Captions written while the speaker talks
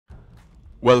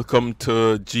Welcome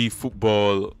to G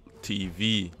Football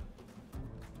TV.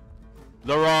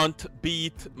 Lorient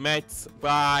beat Metz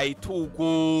by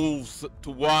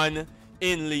 2-1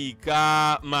 in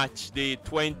Liga match day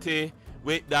 20.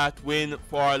 With that win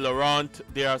for Lorient,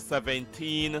 they are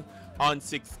 17 on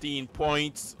 16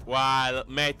 points, while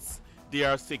Metz, they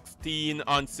are 16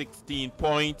 on 16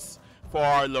 points.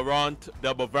 For Lorient,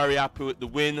 they were very happy with the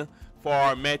win.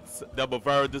 For Metz, they were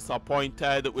very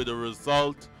disappointed with the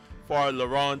result. For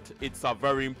Lorient, it's a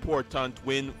very important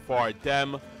win for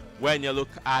them. When you look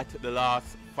at the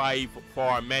last 5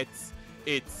 for Metz,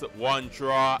 it's 1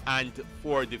 draw and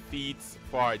 4 defeats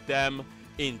for them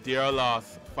in their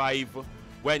last 5.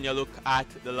 When you look at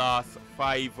the last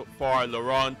 5 for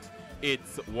Lorient,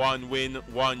 it's 1 win,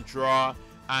 1 draw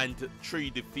and 3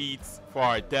 defeats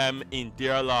for them in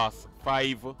their last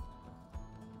 5.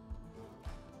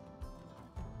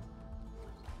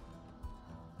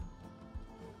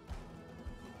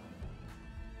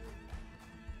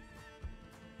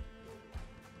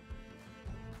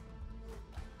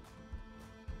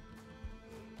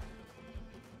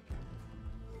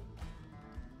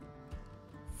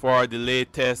 For the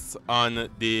latest on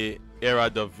the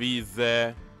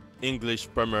Eredivisie, English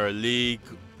Premier League,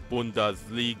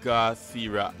 Bundesliga,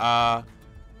 Serie A,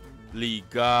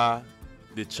 Liga,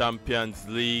 the Champions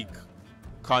League,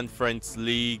 Conference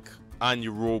League, and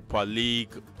Europa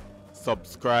League,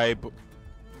 subscribe